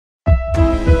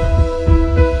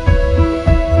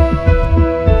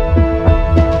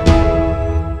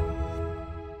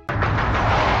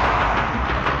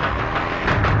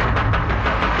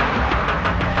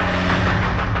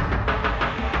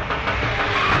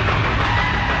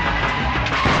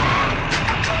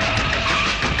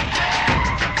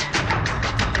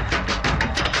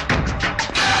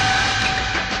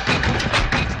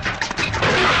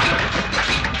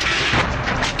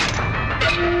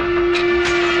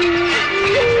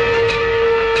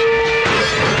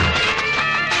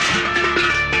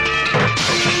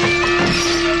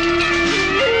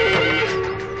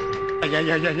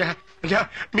అయ్యా అయ్యా అయ్యా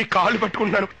మీ కాళ్ళు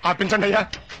పట్టుకుంటున్నాను, ఆపించండి అయ్యా.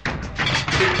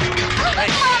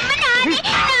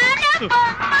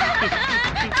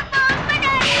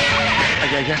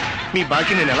 అయ్యా అయ్యా మీ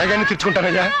బాకీ నేను ఎలాగైనా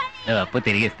తెచ్చుకుంటానయ్యా. నువ్వు అప్పు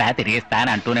తిరిగిస్తా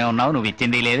అని అంటూనే ఉన్నావు. నువ్వు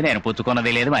ఇచ్చింది లేదు, నేను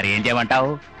పుచ్చుకున్నది లేదు, మరి ఏం చేయమంటావు?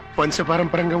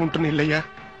 వంశపారంపరంగా ఉంటుంది ఇల్లయ్యా,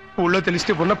 ఊళ్ళో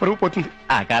తెలిస్తే ఉన్న పరువు పోతుంది.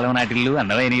 ఆ కాలం నాటిల్లు,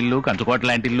 అందమైన ఇల్లు, కంచుకోట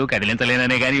లాంటి ఇల్లు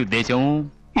కదిలించలేననే గాని ఉద్దేశం.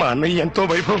 మా అన్నయ్య ఎంతో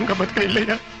వైభవంగా బతికిన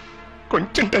ఇల్లయ్యా,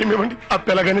 కొంచెం టైం ఇవ్వండి,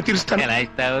 అప్పెలాగానే తీరుస్తాను. ఎలా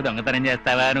ఇస్తావు? దొంగతనం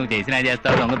చేస్తావా? నువ్వు చేసినా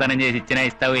చేస్తావు, దొంగతనం చేసి ఇచ్చినా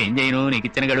ఇస్తావు. ఏం చేయను? నీకు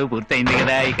ఇచ్చిన గడువు పూర్తయింది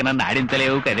కదా, ఇక నన్ను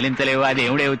ఆడించలేవు, కదిలించలేవు. ఆ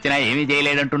దేవుడే వచ్చినా ఏమీ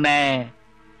చేయలేడంటున్నా.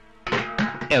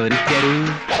 ఎవరిచ్చారు?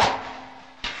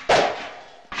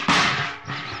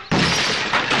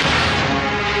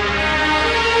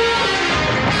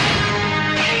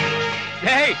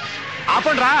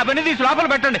 ఆపండి రా, అవన్నీ తీసి లోపల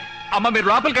పెట్టండి. అమ్మ మీరు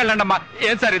లోపలికి వెళ్ళండి అమ్మా.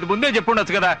 ఏం సార్ ఇది ముందే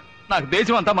చెప్పుండొచ్చు కదా. నాకు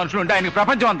దేశం అంతా మనుషులు ఉంటే ఆయనకి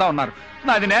ప్రపంచం అంతా ఉన్నారు.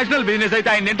 నాది నేషనల్ బిజినెస్ అయితే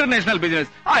ఆయన ఇంటర్నేషనల్ బిజినెస్.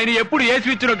 ఆయన ఎప్పుడు ఏ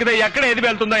స్విచ్ నొక్కితే ఎక్కడ ఏది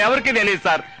వెళ్తుందో ఎవరికి తెలియదు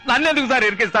సార్. నన్ను ఎందుకు సార్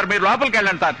ఇరికిస్తారు? మీరు లోపలికి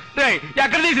వెళ్ళండి సార్. రే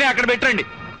ఎక్కడ తీసినా అక్కడ పెట్టండి.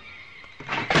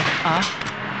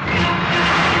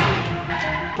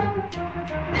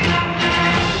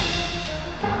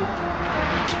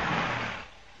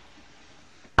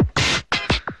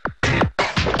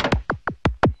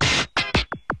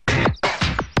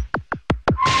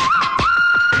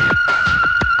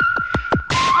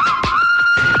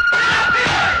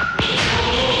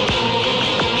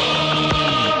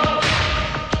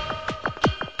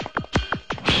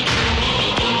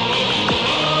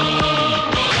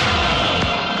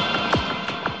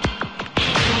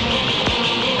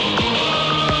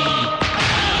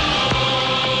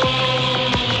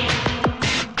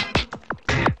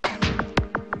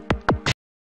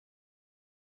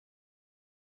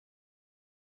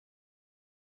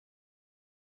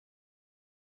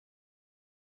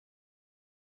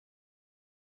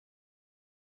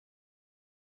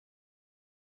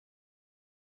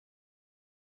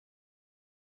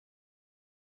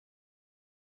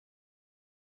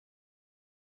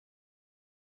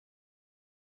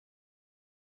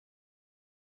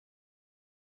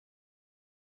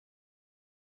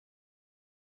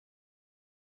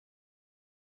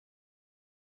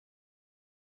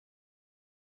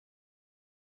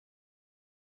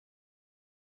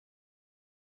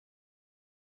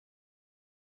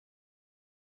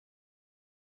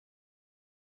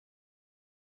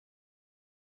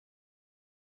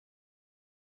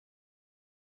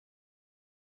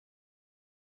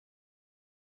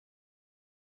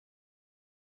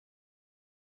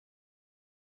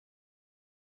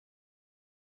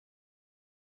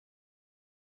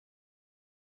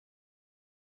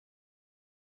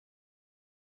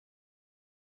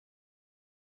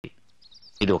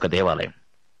 ఇది ఒక దేవాలయం.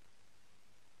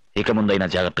 ఇక ముందైనా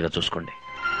జాగ్రత్తగా చూసుకోండి.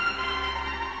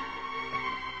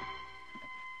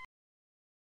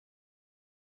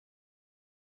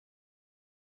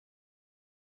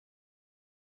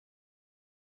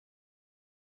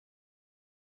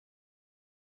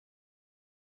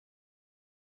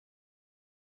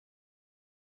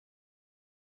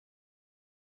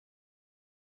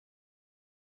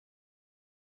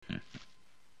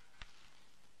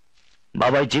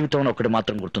 బాబాయ్ జీవితంలో ఒకటి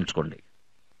మాత్రం గుర్తుంచుకోండి,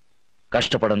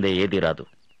 కష్టపడందే ఏదీ రాదు,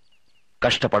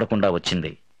 కష్టపడకుండా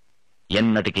వచ్చింది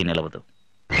ఎన్నటికీ నిలవదు.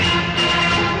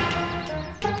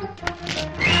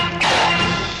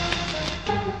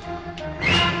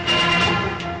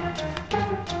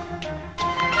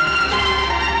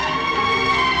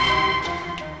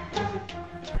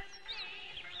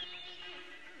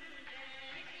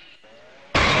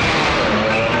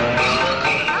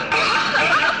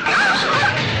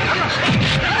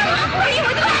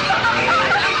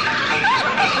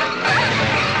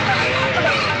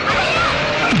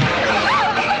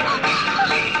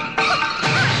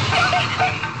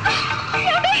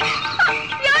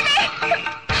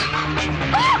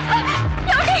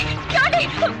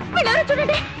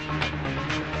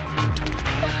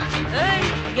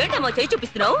 చేయి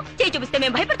చూపిస్తున్నావు? చేయి చూపిస్తే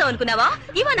మేము భయపడతాం అనుకున్నావా?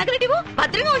 ఇవా నగలటివు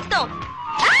భద్రంగా ఉంచుతాం.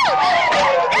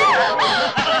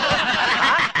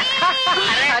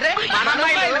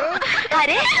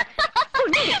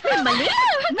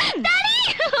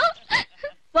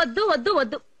 వద్దు వద్దు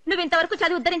వద్దు, నువ్వు ఇంతవరకు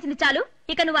చదివి ఉద్ధరించింది చాలు.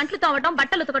 ఇక నువ్వు అంట్లు తోవటం,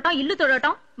 బట్టలు ఉతకటం, ఇల్లు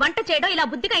తోడటం, వంట చేయడం, ఇలా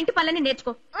బుద్ధిగా ఇంటి పనులని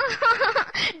నేర్చుకో.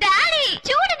 డాడీ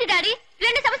చూడండి డాడీ,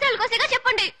 2 సంవత్సరాల కోసేగా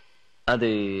చెప్పండి.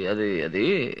 అది అది అది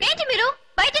ఏంటి మీరు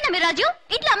బయట రాజు,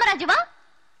 ఇంట్లో అమ్మ రాజువా?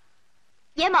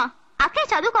 ఏమా అక్కే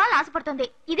చదువుకోవాలని ఆశపడుతుంది.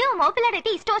 ఇదే ఓ మోపిల్లాడైతే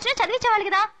ఇష్టం వచ్చినా చదివించేవాళ్ళు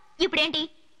కదా. ఇప్పుడేంటి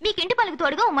మీకు ఇంటి పనులకు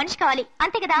తోడుగా ఓ మనిషి కావాలి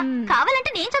అంతే కదా.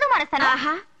 కావాలంటే నేను చదువు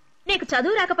మానేస్తాను. నీకు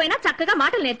చదువు రాకపోయినా చక్కగా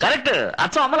మాటలు నేర్చు. కరెక్ట్,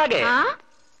 అచ్చం అమ్మలాగే.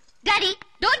 Daddy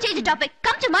Don't change the topic.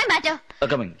 Come to my matter.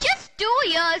 Coming. Just 2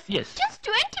 years. Yes. Just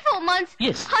 24 months.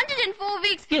 Yes. 104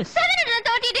 weeks. Yes.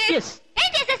 730 days. Yes.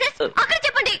 Yes. అక్కడ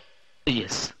చెప్పండి.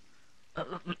 Yes.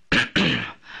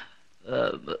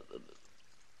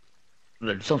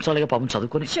 2 సంవత్సరాలుగా పాపం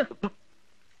చదువుకొని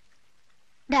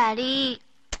డాడీ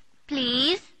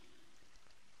ప్లీజ్.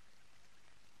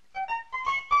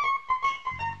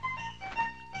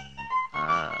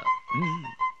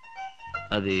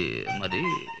 అది మరి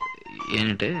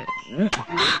ఏంటంటే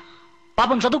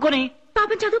పాపం చదువుకొని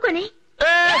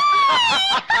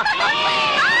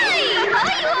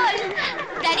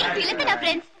డాడీ వీళ్ళంతా నా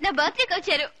ఫ్రెండ్స్. నా బర్త్డేకి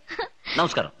వచ్చారు.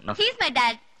 నమస్కారం. He's my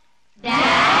dad.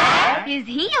 Dad? Is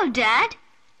he your dad?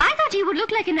 I thought he would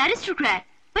look like an aristocrat,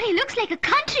 but he looks like a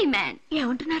countryman.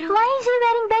 ఏమంటున్నారు? Why is he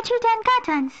wearing bedsheet and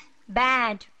curtains?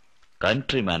 Bad.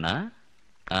 Country మ్యానా?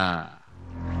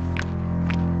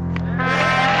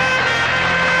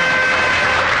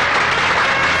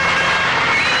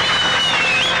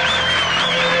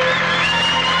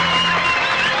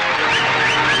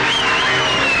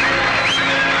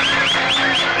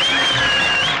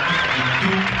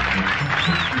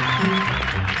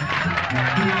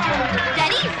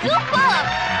 Daddy, super!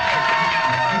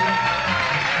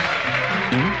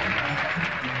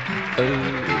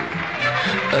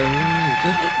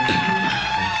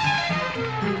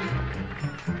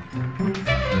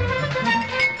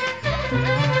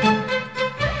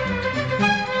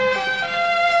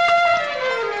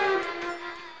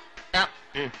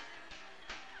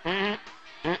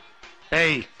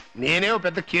 నేనే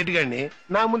పెద్ద కేటుగాడిని,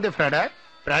 నా ముందే ఫ్రాడా?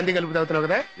 ప్రాంతి కలుపు తాగుతున్నావు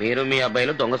కదా? మీరు మీ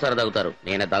అబ్బాయిలు దొంగసారి తాగుతారు,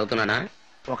 నేనే తాగుతున్నానా?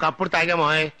 ఒకప్పుడు తాగామో,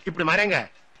 ఇప్పుడు మారేంగా.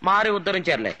 మారి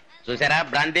ఉద్ధరించారులే. చూసారా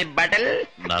బ్రాంతి బాటిల్?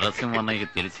 నరసింహన్నయ్యకి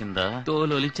తెలిసిందా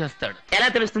తోలొలిచేస్తాడు. ఎలా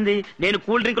తెలుస్తుంది? నేను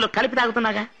కూల్ డ్రింక్ లో కలిపి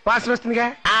తాగుతున్నాగా. వాసన వస్తుందిగా.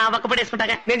 ఒక్కపడి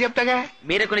వేసుకుంటాగా. నేను చెప్తాగా.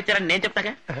 మీరే కొనిచ్చారని నేను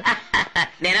చెప్తాగా.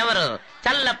 నేనెవరు?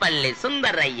 చల్లపల్లి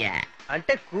సుందరయ్య.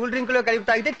 అంటే కూల్ డ్రింక్ లో కలిపి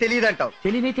తాగితే తెలియదంటావు?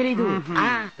 తెలీదు.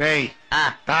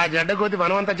 తా జడ్డ కోతి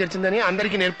వనమంతా చేర్చిందని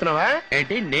అందరికి నేర్పుతున్నావా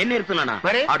ఏంటి? నేను నేర్పుతున్నానా?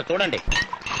 మరి అటు చూడండి.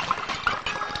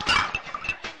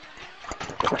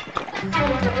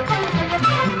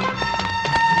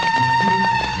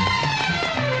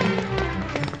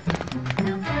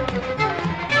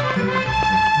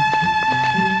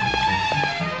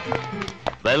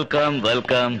 Welcome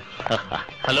welcome.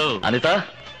 హలో అనిత.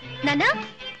 నాన్న.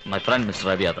 My friend mister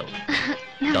Ravi Yadav.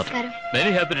 నమస్కారం.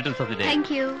 Very happy returns of the day.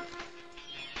 Thank you.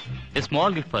 A small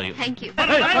gift for you. Thank you.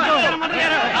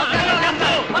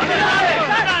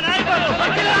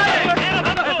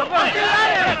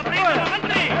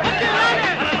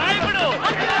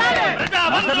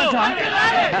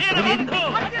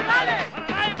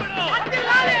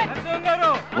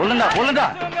 बोलना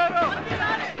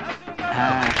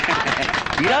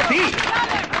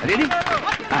రెడీ.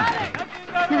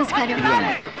 నమస్కారం.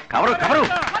 Cover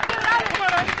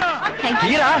thank you.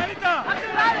 తీరా.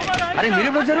 అరే మీరు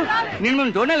వచ్చారు, నేను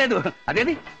మిమ్మల్ని చూడనే లేదు.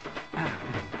 అదేది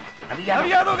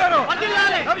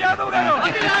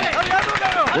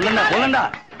పోలండా.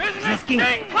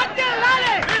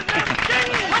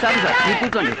 సారీ సార్, మీరు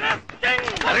కూర్చోండి.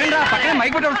 జరగండి, పక్కనే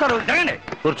మైక్ పెట్టి వస్తారు. జరగండి,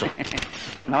 కూర్చో.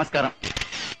 నమస్కారం.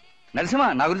 నరసింహ,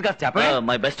 నా గురించి కాస్త చెప్పే.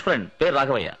 మై బెస్ట్ ఫ్రెండ్, పేరు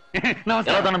రాఘవయ్య.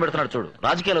 ఎలా దండం పెడుతున్నాడు చూడు.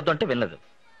 రాజకీయాలు వద్దు అంటే వెళ్ళలేదు.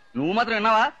 నువ్వు మాత్రం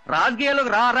విన్నావా?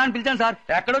 రాజకీయాల్లోకి రా అని పిలిచాను సార్.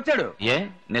 ఎక్కడొచ్చాడు? ఏ,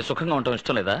 నేను సుఖంగా ఉండటం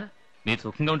ఇష్టం లేదా? మీరు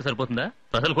సుఖంగా ఉంటే సరిపోతుందా?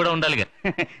 ప్రజలు కూడా ఉండాలిగా.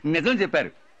 నిజం చెప్పారు.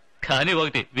 కానీ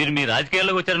ఒకటి, వీరు మీ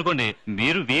రాజకీయాల్లోకి వచ్చారనుకోండి,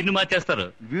 మీరు వీరిని మార్చేస్తారు.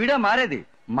 వీడా మారేది?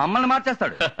 మమ్మల్ని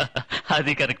మార్చేస్తాడు.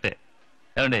 అది కరెక్టే.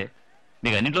 ఏమండి,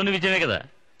 మీకు అన్నింటిలోనూ విజయమే కదా,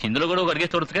 ఇందులో కూడా ఒక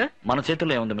అడిగేసి చూడొచ్చుగా. మన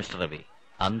చేతుల్లో ఏముంది మిస్టర్ రవి?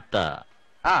 అంతా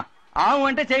ఆవు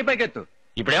అంటే చేయి పైకెత్తు.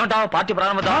 ఇప్పుడు ఏమంటావు? పార్టీ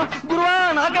ప్రారంభిద్దాం. గురువా,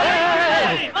 నాకే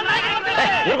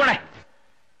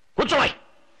కూర్చోవాయి.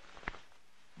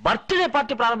 Birthday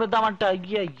party ప్రారంభిద్దామంట.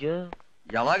 అయ్యయ్యో,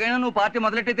 ఎలాగైనా నువ్వు పార్టీ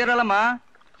మొదలెట్టి తీరాలమ్మా.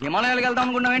 హిమాలయాలకు వెళ్దాం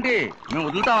అనుకున్నావేంటి? మేము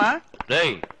వదులుతావా?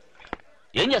 రేయ్,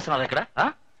 ఏం చేస్తున్నారు ఇక్కడ?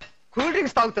 కూల్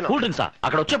డ్రింక్స్ తాగుతున్నా. కూల్ డ్రింక్సా?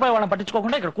 అక్కడ వచ్చే వాళ్ళని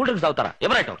పట్టించుకోకుండా ఇక్కడ కూల్ డ్రింక్స్ తాగుతారా?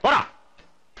 ఎవరైనా పోరా.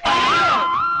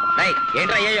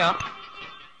 ఏంట్రా అయ్యో?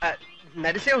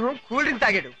 నరసింహం కూల్ డ్రింక్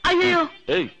తాగాడు. అయ్యో.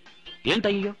 ఏయ్,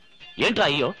 ఏంటయ్యో? ఏంట్రా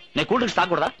అయ్యో? నేను కూల్ డ్రింక్స్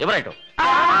తాగకూడదా? ఎవరైనా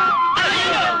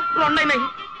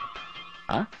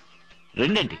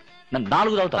రెండేంటి? నన్ను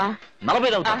 4 తాగుతా,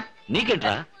 40 తాగుతా.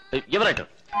 నీకేంట్రా? ఎవరైనా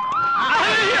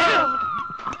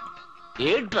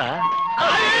ఏంట్రా?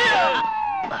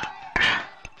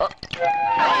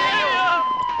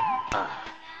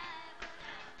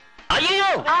 అయ్యో,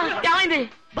 ఏమైంది?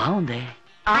 బాగుంది.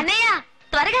 అన్నయ్య,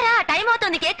 త్వరగా రా, టైం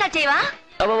అవుతుంది. కేక్ కట్ చేయవా?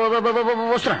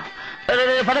 వస్తున్నా.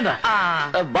 పదండి.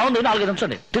 బాగుంది. 4-5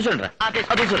 నిమిషాలు తీసుకురండి రా.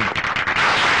 తీసుకురండి.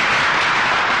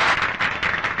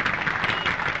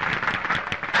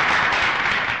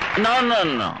 No no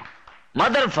no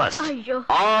mother first అయ్యో.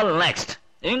 All next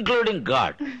including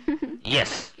God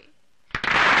yes